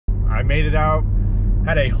I made it out.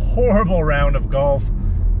 Had a horrible round of golf.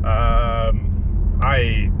 I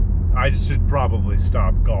should probably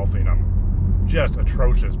stop golfing. I'm just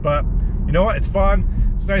atrocious. But you know what? It's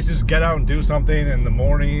fun. It's nice to just get out and do something in the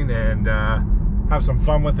morning and have some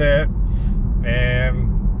fun with it.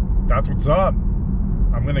 And that's what's up.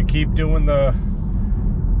 I'm gonna keep doing the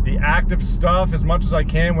active stuff as much as I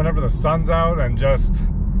can whenever the sun's out, and just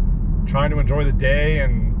trying to enjoy the day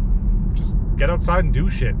and just get outside and do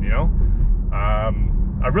shit, you know?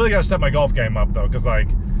 I really gotta step my golf game up though, because like,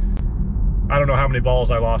 I don't know how many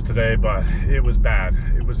balls I lost today, but it was bad.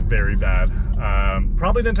 It was very bad.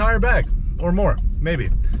 Probably the entire bag or more,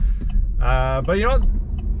 maybe. But you know what?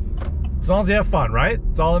 As long as you have fun, right?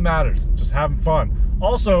 It's all that matters. Just having fun.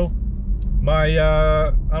 Also, my,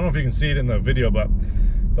 I don't know if you can see it in the video, but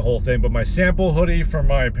the whole thing, but my sample hoodie from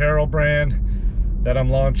my apparel brand that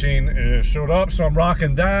I'm launching showed up. So I'm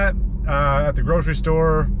rocking that at the grocery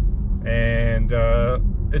store. And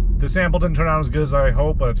the sample didn't turn out as good as I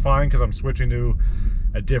hope, but it's fine because I'm switching to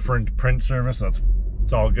a different print service. So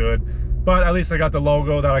it's all good. But at least I got the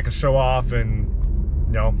logo that I can show off and,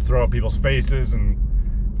 you know, throw at people's faces and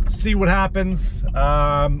see what happens.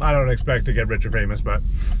 I don't expect to get rich or famous, but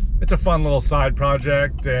it's a fun little side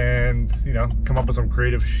project, and you know, come up with some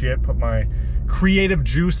creative shit, put my creative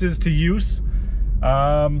juices to use.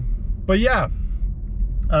 But yeah,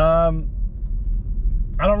 I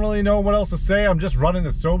don't really know what else to say. I'm just running to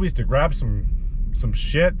Sobeys to grab some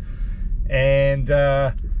shit. And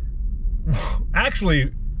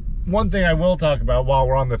actually, one thing I will talk about while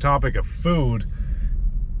we're on the topic of food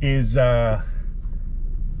is my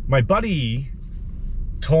buddy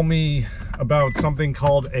told me about something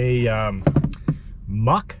called a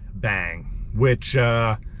MUKBANG, which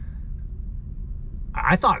I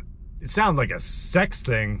thought it sounded like a sex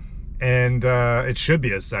thing, and it should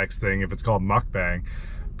be a sex thing if it's called MUKBANG.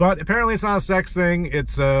 But apparently it's not a sex thing.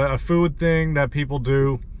 It's a food thing that people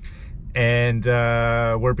do, and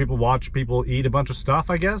where people watch people eat a bunch of stuff,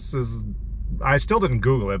 I guess. I still didn't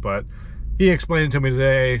Google it, but he explained it to me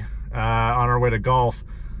today on our way to golf,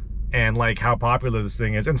 and like how popular this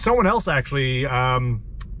thing is. And someone else actually, via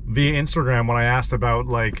Instagram, when I asked about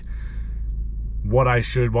like what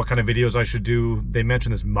kind of videos I should do, they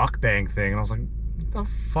mentioned this MUKBANG thing, and I was like, what the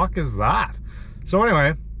fuck is that? So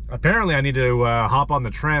anyway, apparently I need to hop on the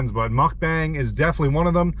trends, but MUKBANG is definitely one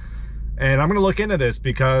of them. And I'm gonna look into this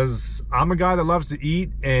because I'm a guy that loves to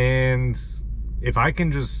eat, and if I can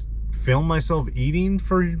just film myself eating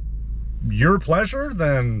for your pleasure,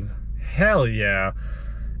 then hell yeah.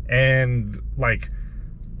 And like,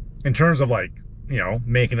 in terms of like, you know,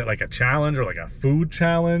 making it like a challenge or like a food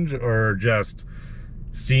challenge, or just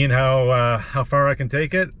seeing how far I can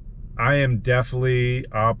take it, I am definitely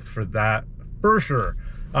up for that for sure.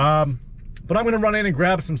 But I'm gonna run in and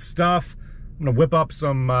grab some stuff. I'm gonna whip up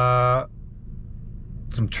some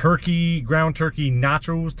turkey, ground turkey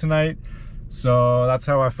nachos tonight. So that's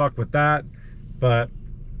how I fuck with that. But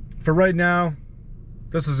for right now,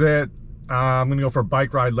 this is it. I'm gonna go for a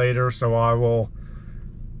bike ride later, so I will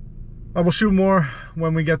shoot more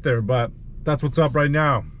when we get there, but that's what's up right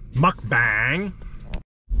now. MUKBANG.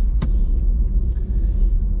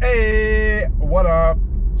 Hey, what up?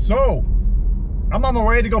 So, I'm on my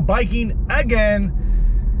way to go biking again.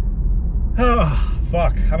 Oh,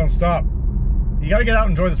 fuck, I don't stop. You gotta get out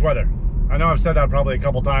and enjoy this weather. I know I've said that probably a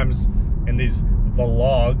couple times in these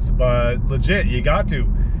vlogs, but legit, you got to.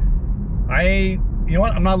 You know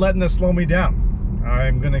what? I'm not letting this slow me down.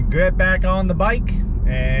 I'm gonna get back on the bike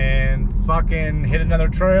and fucking hit another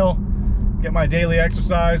trail, get my daily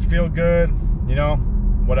exercise, feel good, you know,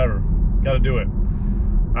 whatever. Gotta do it.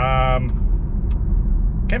 Can't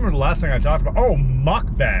remember the last thing I talked about. Oh,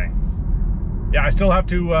 MUKBANG. Yeah, I still have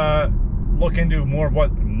to look into more of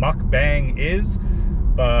what MUKBANG is,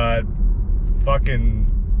 but fucking,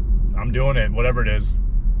 I'm doing it, whatever it is.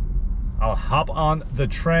 I'll hop on the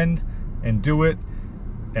trend and do it.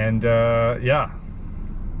 And yeah,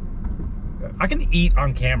 I can eat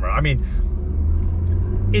on camera. I mean,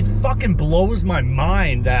 it fucking blows my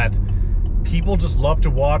mind that people just love to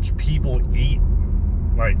watch people eat.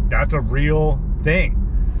 Like, that's a real thing.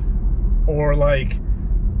 Or like,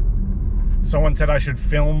 someone said I should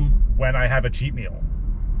film when I have a cheat meal.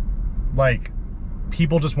 Like,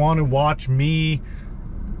 people just want to watch me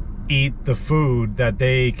eat the food that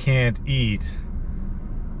they can't eat.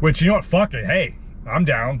 Which, you know what, fuck it, hey, I'm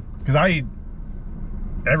down, because I eat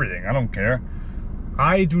everything, I don't care.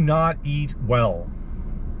 I do not eat well.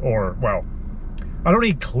 Or, well, I don't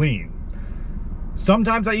eat clean.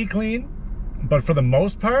 Sometimes I eat clean, but for the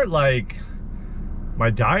most part, like, my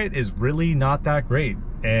diet is really not that great.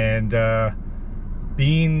 And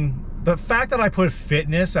being the fact that I put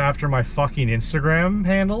fitness after my fucking Instagram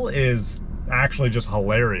handle is actually just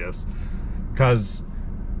hilarious, because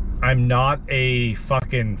I'm not a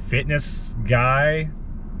fucking fitness guy.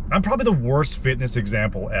 I'm probably the worst fitness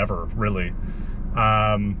example ever, really.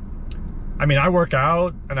 I mean, I work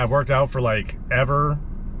out, and I've worked out for like ever.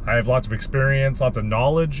 I have lots of experience, lots of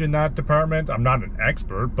knowledge in that department. I'm not an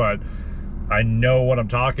expert, but I know what I'm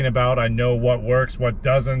talking about. I know what works, what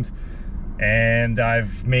doesn't. And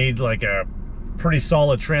I've made like a pretty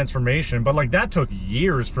solid transformation, but like that took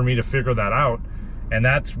years for me to figure that out. And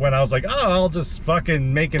that's when I was like, oh, I'll just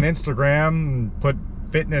fucking make an Instagram and put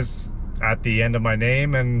fitness at the end of my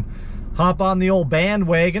name and hop on the old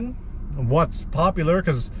bandwagon of what's popular,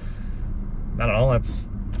 because I don't know, that's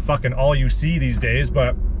fucking all you see these days.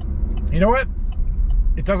 But you know what?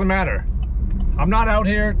 It doesn't matter. I'm not out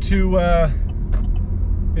here to,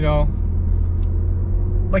 you know,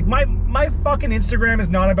 like my fucking Instagram is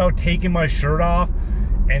not about taking my shirt off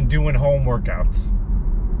and doing home workouts.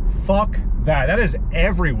 Fuck that. That is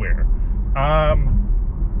everywhere.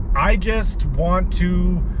 I just want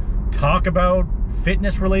to talk about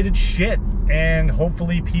fitness related shit, and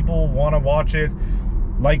hopefully people want to watch it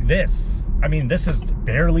like this. I mean, this is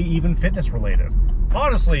barely even fitness related.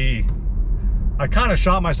 Honestly, I kind of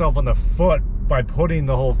shot myself in the foot by putting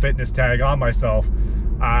the whole fitness tag on myself,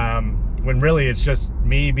 when really it's just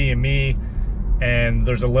me being me, and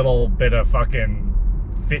there's a little bit of fucking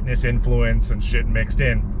fitness influence and shit mixed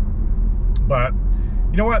in. But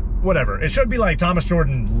you know what? Whatever. It should be like Thomas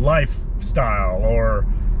Jordan lifestyle or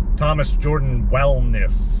Thomas Jordan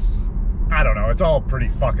wellness. I don't know. It's all pretty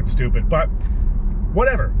fucking stupid, but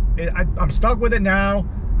whatever. I'm stuck with it now.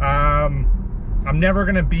 I'm never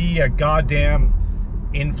gonna be a goddamn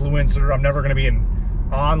influencer. I'm never gonna be an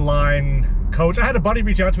online coach. I had a buddy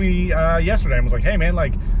reach out to me yesterday and was like, hey man,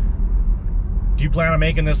 like, do you plan on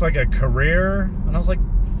making this like a career? And I was like,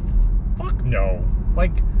 fuck no.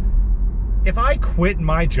 Like, if I quit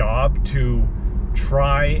my job to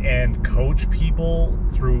try and coach people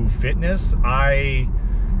through fitness, I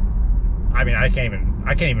mean, I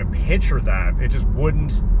can't even picture that. It just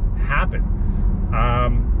wouldn't happen.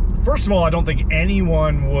 First of all, I don't think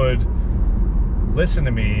anyone would listen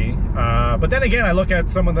to me, but then again, I look at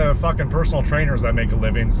some of the fucking personal trainers that make a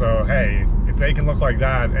living, so hey, if they can look like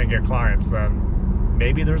that and get clients, then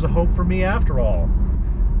maybe there's a hope for me after all.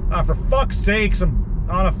 For fuck's sakes, I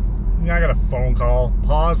got a phone call.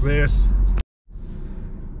 Pause this.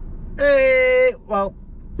 Hey, well,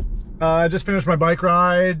 I just finished my bike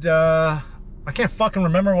ride. I can't fucking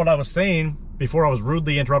remember what I was saying before I was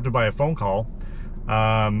rudely interrupted by a phone call.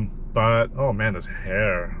 But, oh man, this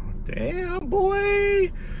hair. Damn,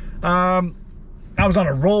 boy. I was on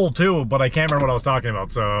a roll too, but I can't remember what I was talking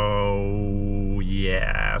about. So,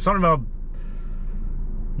 yeah. Something about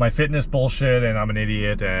my fitness bullshit, and I'm an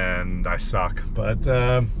idiot, and I suck. But,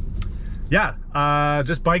 yeah.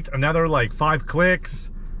 Just biked another, like, 5 clicks.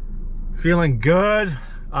 Feeling good.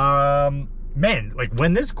 Man, like,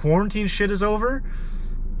 when this quarantine shit is over,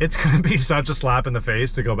 it's gonna be such a slap in the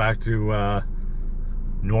face to go back to,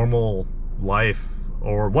 normal life,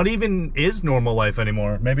 or what even is normal life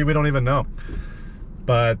anymore. Maybe we don't even know.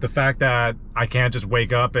 But the fact that I can't just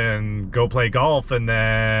wake up and go play golf and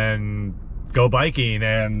then go biking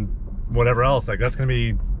and whatever else, like, that's gonna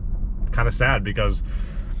be kind of sad, because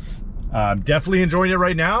I'm definitely enjoying it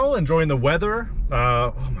right now, enjoying the weather.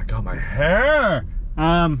 Oh my god, my hair.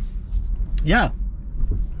 Yeah,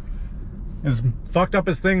 as fucked up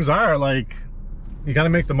as things are, like, you gotta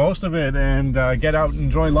make the most of it and get out and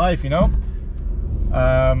enjoy life, you know?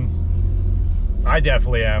 I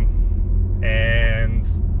definitely am. And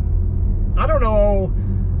I don't know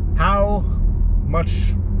how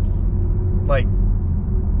much, like,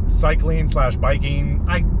 cycling slash biking,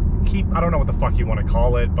 I don't know what the fuck you want to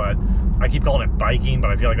call it, but I keep calling it biking,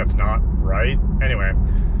 but I feel like that's not right. Anyway,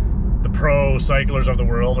 the pro cyclers of the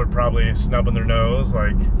world are probably snubbing their nose,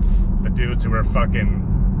 like the dudes who wear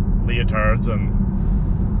fucking leotards. And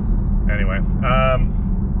anyway,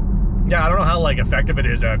 yeah, I don't know how, like, effective it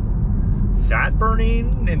is at fat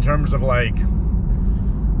burning in terms of, like,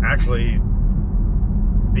 actually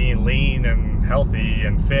being lean and healthy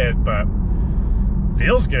and fit, but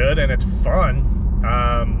feels good and it's fun.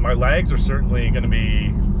 My legs are certainly going to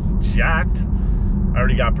be jacked. I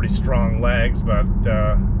already got pretty strong legs, but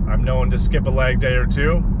I'm known to skip a leg day or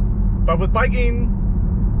two. But with biking,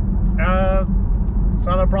 it's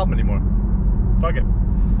not a problem anymore. Fuck it.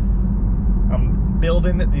 I'm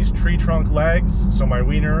building these tree trunk legs so my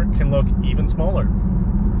wiener can look even smaller.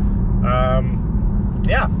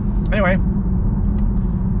 Yeah, anyway,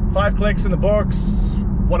 5 clicks in the books.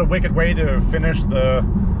 What a wicked way to finish the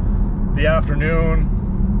the afternoon,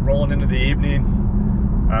 rolling into the evening.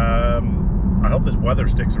 I hope this weather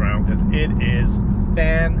sticks around because it is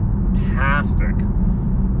fantastic.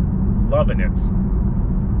 Loving it.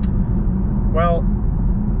 Well,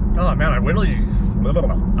 oh man, I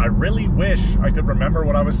really wish I could remember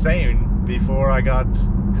what I was saying before I got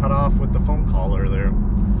cut off with the phone call earlier.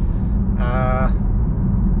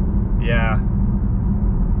 Yeah.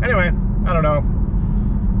 Anyway, I don't know.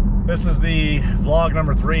 This is the vlog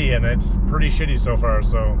number 3 and it's pretty shitty so far,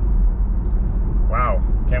 so wow.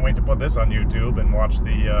 Can't wait to put this on YouTube and watch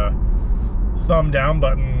the thumb down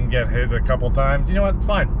button get hit a couple times. You know what? It's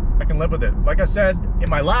fine. I can live with it. Like I said in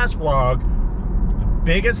my last vlog, the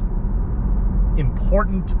biggest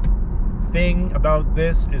important thing about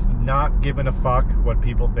this is not giving a fuck what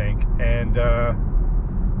people think, and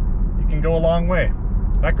you can go a long way.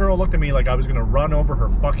 That girl looked at me like I was gonna run over her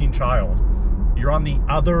fucking child. You're on the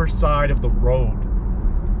other side of the road.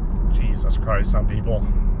 Jesus Christ, some people.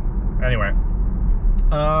 Anyway,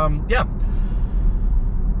 yeah,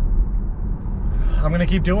 I'm gonna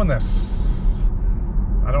keep doing this.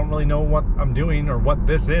 I don't really know what I'm doing or what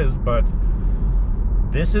this is, but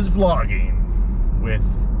this is vlogging with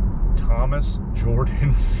Thomas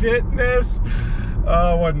Jordan Fitness.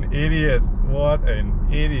 Oh, what an idiot. What an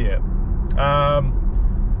idiot.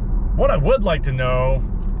 What I would like to know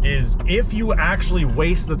is if you actually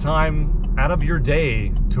waste the time out of your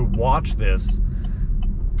day to watch this,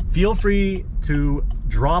 feel free to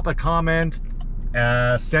drop a comment,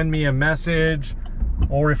 send me a message,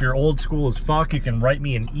 or if you're old school as fuck, you can write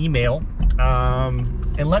me an email,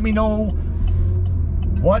 and let me know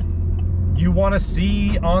what you want to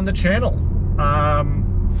see on the channel.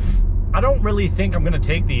 I don't really think I'm gonna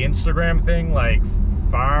take the Instagram thing like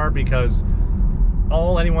far, because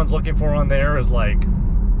all anyone's looking for on there is like,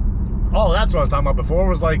 oh, that's what I was talking about before,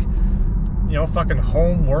 was like, you know, fucking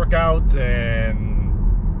home workouts,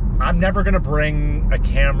 and I'm never gonna bring a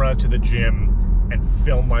camera to the gym and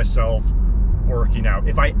film myself working out.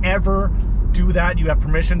 If I ever do that, you have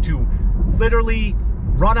permission to literally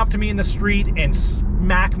run up to me in the street and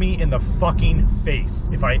smack me in the fucking face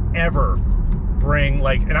if I ever bring,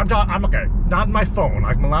 like, and I'm okay, not my phone.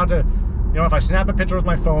 I'm allowed to, you know, if I snap a picture with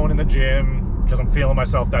my phone in the gym because I'm feeling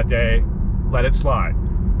myself that day, let it slide.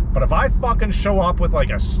 But if I fucking show up with like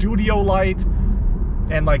a studio light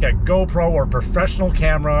and like a GoPro or professional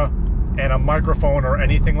camera and a microphone or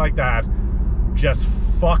anything like that, just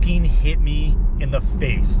fucking hit me in the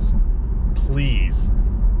face, please,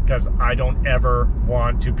 because I don't ever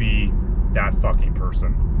want to be that fucking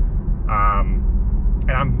person.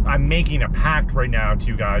 And I'm making a pact right now to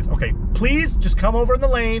you guys. Okay, please just come over in the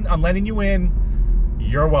lane. I'm letting you in.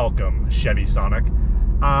 You're welcome, Chevy Sonic.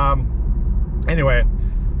 Anyway,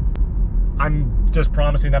 I'm just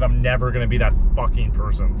promising that I'm never gonna be that fucking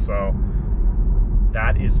person. So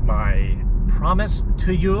that is my promise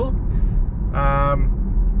to you.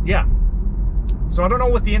 Yeah. So I don't know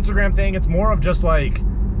with the Instagram thing, it's more of just like,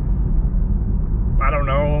 I don't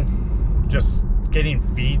know, just getting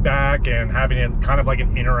feedback and having it kind of like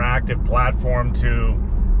an interactive platform to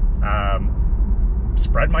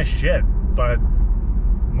spread my shit. But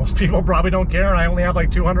most people probably don't care, and I only have like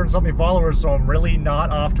 200 and something followers, so I'm really not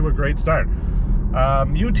off to a great start.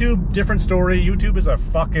 YouTube, different story. YouTube is a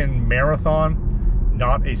fucking marathon,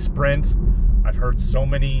 not a sprint. I've heard so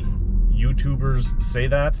many YouTubers say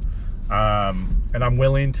that, and I'm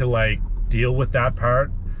willing to like deal with that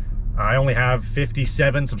part. I only have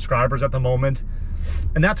 57 subscribers at the moment,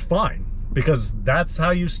 and that's fine, because that's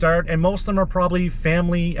how you start, and most of them are probably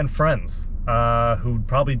family and friends who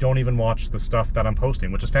probably don't even watch the stuff that I'm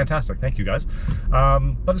posting, which is fantastic. Thank you guys.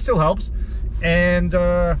 But it still helps. And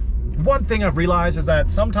one thing I've realized is that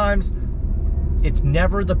sometimes it's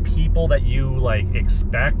never the people that you like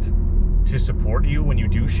expect to support you when you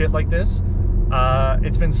do shit like this.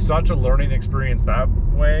 It's been such a learning experience that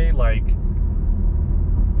way. Like,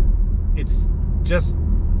 it's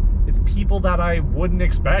people that I wouldn't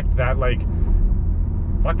expect that like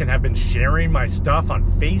fucking have been sharing my stuff on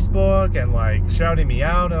Facebook and like shouting me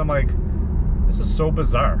out, and I'm like, this is so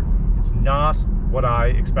bizarre. It's not what I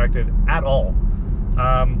expected at all.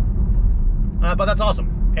 But that's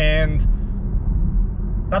awesome, and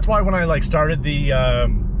that's why when I like started the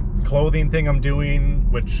clothing thing I'm doing,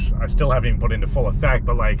 which I still haven't even put into full effect,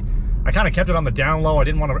 but like I kind of kept it on the down low. I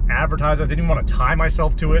didn't want to advertise it. I didn't want to tie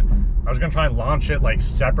myself to it. I was gonna try and launch it like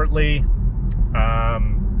separately,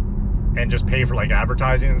 and just pay for like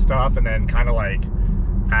advertising and stuff, and then kind of like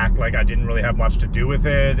act like I didn't really have much to do with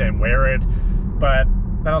it and wear it. But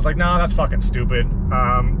then I was like, nah, that's fucking stupid.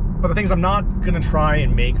 But the thing is, I'm not gonna try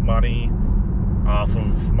and make money off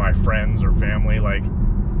of my friends or family. Like,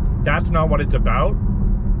 that's not what it's about.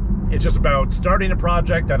 It's just about starting a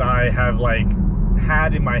project that I have like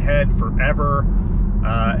had in my head forever,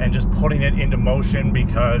 and just putting it into motion,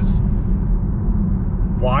 because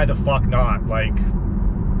why the fuck not? Like,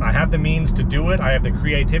 I have the means to do it, I have the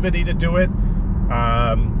creativity to do it,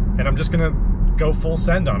 and I'm just gonna go full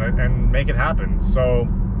send on it and make it happen. So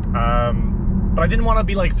but I didn't want to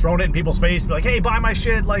be like throwing it in people's face, be like, hey, buy my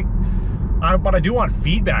shit, like, but I do want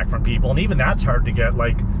feedback from people, and even that's hard to get.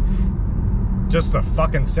 Like, just a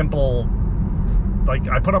fucking simple, like,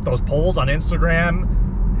 I put up those polls on Instagram,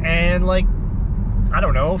 and like, I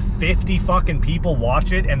don't know, 50 fucking people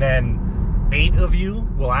watch it, and then 8 of you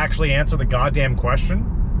will actually answer the goddamn question.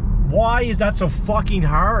 Why is that so fucking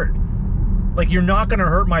hard? Like, you're not gonna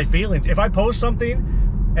hurt my feelings. If I post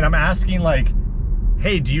something and I'm asking like,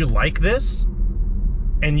 hey, do you like this?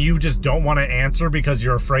 And you just don't want to answer because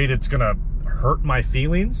you're afraid it's gonna hurt my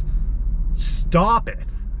feelings, stop it,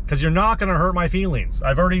 because you're not gonna hurt my feelings.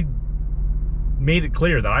 I've already made it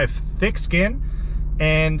clear that I have thick skin,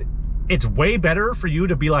 and it's way better for you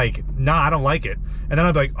to be like, nah, I don't like it. And then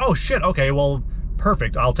I'd be like, oh shit, okay, well,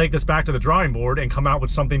 perfect. I'll take this back to the drawing board and come out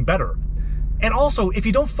with something better. And also, if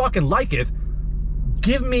you don't fucking like it,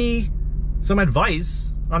 give me some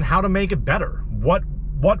advice on how to make it better. What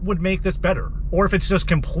would make this better? Or if it's just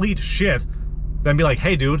complete shit, then be like,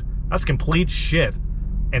 hey dude, that's complete shit,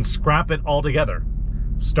 and scrap it all together.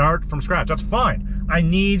 Start from scratch, that's fine. I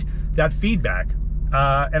need that feedback,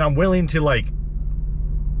 and I'm willing to like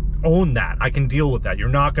own that. I can deal with that. You're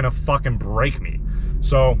not gonna fucking break me.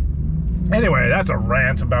 So anyway, that's a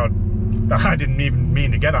rant about that I didn't even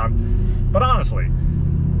mean to get on. But honestly,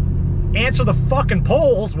 answer the fucking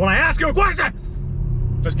polls when I ask you a question.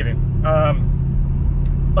 Just kidding.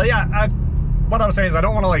 But yeah, what I'm saying is I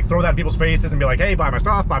don't want to like throw that in people's faces and be like, hey, buy my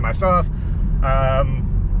stuff, buy my stuff.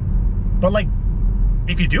 But like,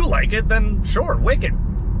 if you do like it, then sure, wicked.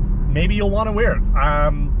 Maybe you'll want to wear it.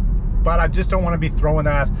 But I just don't want to be throwing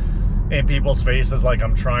that in people's faces like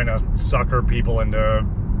I'm trying to sucker people into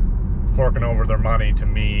forking over their money to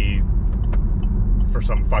me for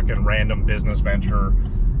some fucking random business venture.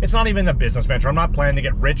 It's not even a business venture. I'm not planning to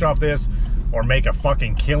get rich off this or make a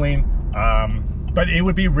fucking killing. But it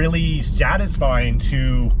would be really satisfying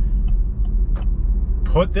to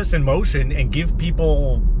put this in motion and give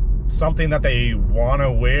people something that they want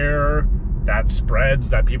to wear, that spreads,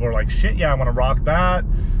 that people are like, shit, yeah, I want to rock that.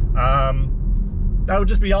 That would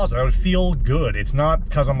just be awesome. I would feel good. It's not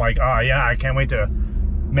because I'm like, oh yeah, I can't wait to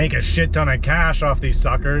make a shit ton of cash off these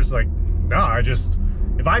suckers. Like, no, I just,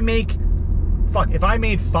 if I made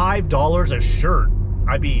 $5 a shirt,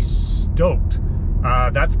 I'd be stoked.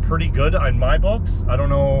 That's pretty good in my books. I don't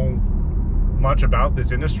know much about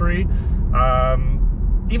this industry.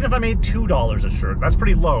 Even if I made $2 a shirt, that's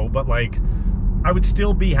pretty low, but like, I would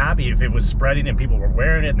still be happy if it was spreading and people were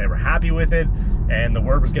wearing it and they were happy with it and the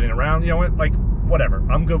word was getting around. You know what, like, whatever.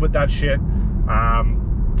 I'm good with that shit.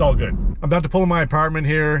 It's all good. I'm about to pull in my apartment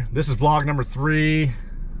here. This is vlog number 3,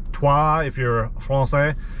 trois if you're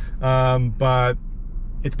Francais. But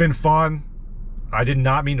it's been fun. I did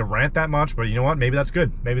not mean to rant that much, but you know what? Maybe that's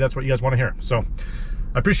good. Maybe that's what you guys want to hear. So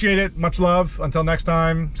I appreciate it. Much love. Until next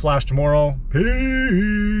time / tomorrow.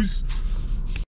 Peace.